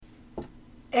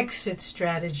Exit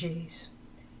strategies.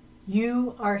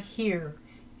 "You are here"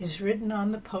 is written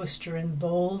on the poster in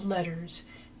bold letters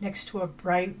next to a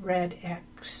bright red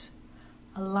X.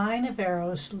 A line of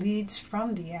arrows leads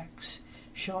from the X,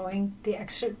 showing the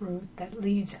exit route that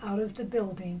leads out of the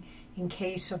building in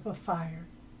case of a fire.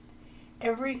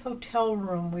 Every hotel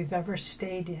room we've ever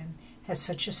stayed in has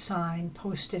such a sign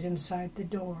posted inside the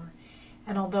door,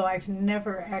 and although I've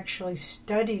never actually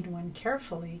studied one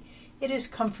carefully, it is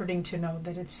comforting to know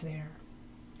that it's there.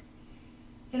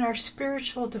 In our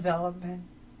spiritual development,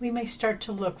 we may start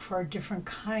to look for a different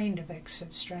kind of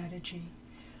exit strategy.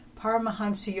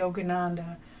 Paramhansa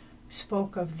Yogananda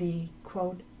spoke of the,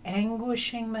 quote,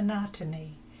 anguishing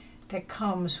monotony that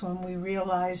comes when we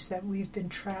realize that we've been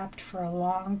trapped for a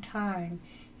long time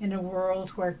in a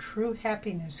world where true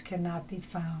happiness cannot be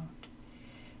found.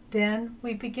 Then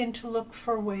we begin to look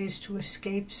for ways to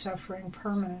escape suffering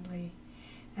permanently,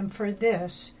 and for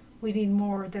this, we need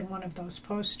more than one of those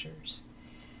posters.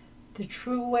 The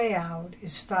true way out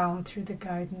is found through the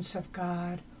guidance of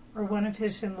God or one of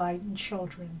His enlightened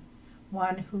children,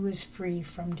 one who is free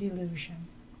from delusion.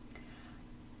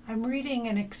 I'm reading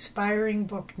an expiring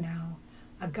book now,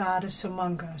 A Goddess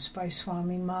Among Us by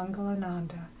Swami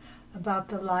Mangalananda, about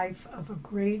the life of a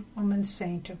great woman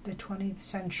saint of the 20th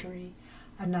century,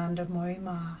 Anandamoyi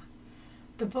Ma.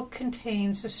 The book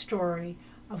contains a story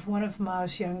of one of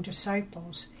Ma's young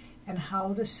disciples and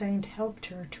how the saint helped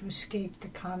her to escape the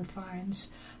confines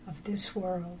of this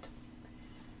world.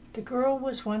 The girl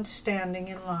was once standing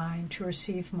in line to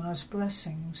receive Ma's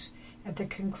blessings at the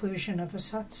conclusion of a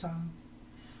satsang.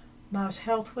 Ma's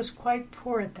health was quite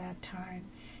poor at that time,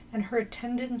 and her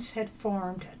attendants had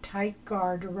formed a tight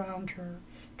guard around her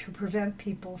to prevent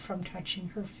people from touching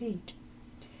her feet.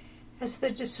 As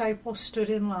the disciple stood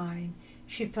in line,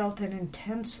 she felt an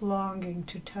intense longing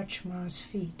to touch Ma's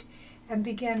feet and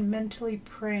began mentally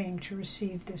praying to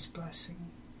receive this blessing.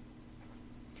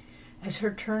 As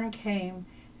her turn came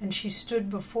and she stood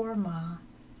before Ma,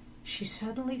 she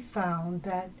suddenly found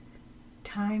that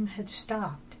time had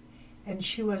stopped and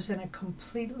she was in a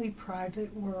completely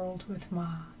private world with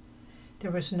Ma.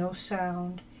 There was no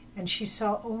sound, and she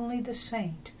saw only the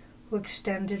saint who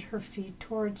extended her feet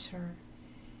towards her.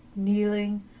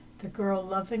 Kneeling, the girl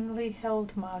lovingly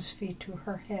held Ma's feet to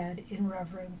her head in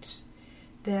reverence.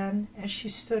 Then, as she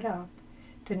stood up,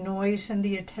 the noise and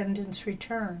the attendants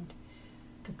returned.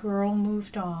 The girl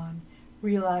moved on,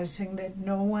 realizing that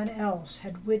no one else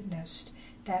had witnessed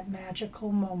that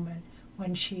magical moment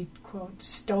when she'd, quote,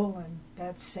 stolen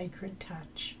that sacred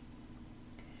touch.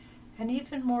 An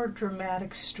even more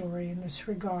dramatic story in this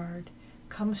regard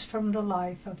comes from the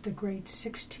life of the great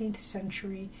 16th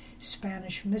century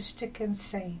Spanish mystic and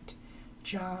saint,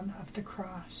 John of the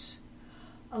Cross.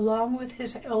 Along with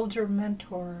his elder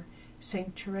mentor,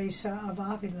 Saint Teresa of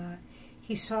Avila,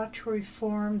 he sought to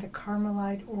reform the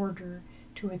Carmelite order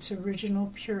to its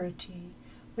original purity,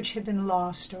 which had been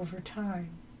lost over time.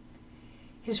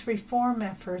 His reform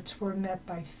efforts were met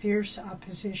by fierce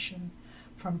opposition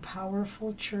from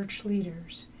powerful church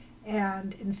leaders,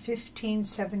 and in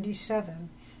 1577,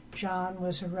 John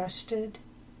was arrested,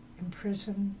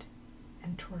 imprisoned,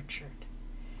 and tortured.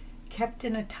 Kept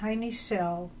in a tiny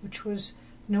cell, which was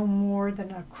no more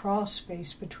than a crawl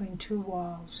space between two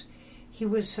walls, he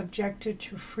was subjected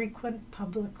to frequent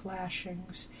public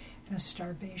lashings and a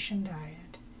starvation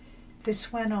diet.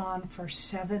 This went on for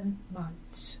 7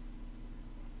 months.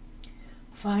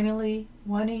 Finally,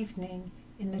 one evening,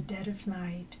 in the dead of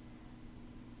night,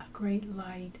 a great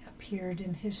light appeared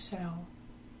in his cell,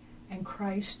 and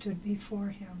Christ stood before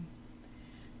him.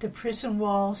 The prison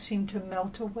walls seemed to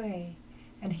melt away,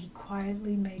 and he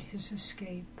quietly made his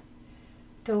escape.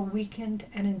 Though weakened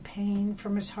and in pain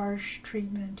from his harsh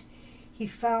treatment, he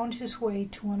found his way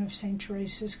to one of St.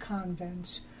 Teresa's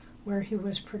convents, where he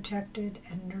was protected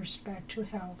and nursed back to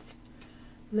health.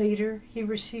 Later, he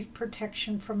received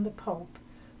protection from the Pope,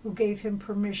 who gave him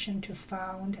permission to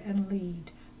found and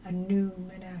lead a new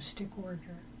monastic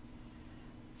order.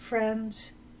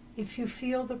 Friends, if you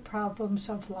feel the problems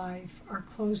of life are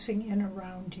closing in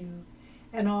around you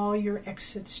and all your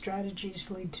exit strategies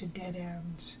lead to dead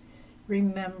ends,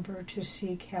 remember to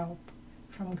seek help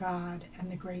from God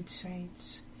and the great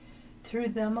saints. Through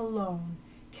them alone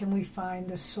can we find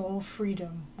the soul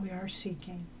freedom we are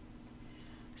seeking.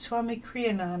 Swami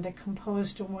Kriyananda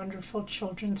composed a wonderful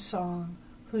children's song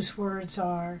whose words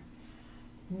are,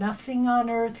 "Nothing on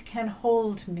earth can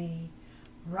hold me.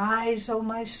 Rise, O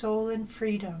my soul, in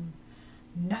freedom.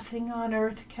 Nothing on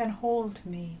earth can hold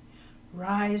me.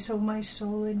 Rise, O my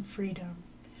soul, in freedom.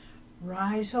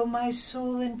 Rise, O my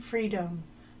soul, in freedom.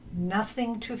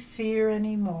 Nothing to fear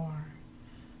any more.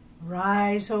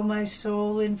 Rise, O my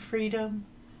soul, in freedom,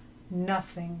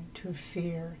 nothing to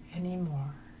fear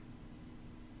anymore.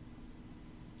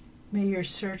 May your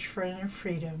search for inner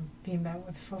freedom be met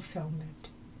with fulfillment.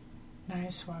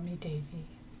 Nayaswami Devi.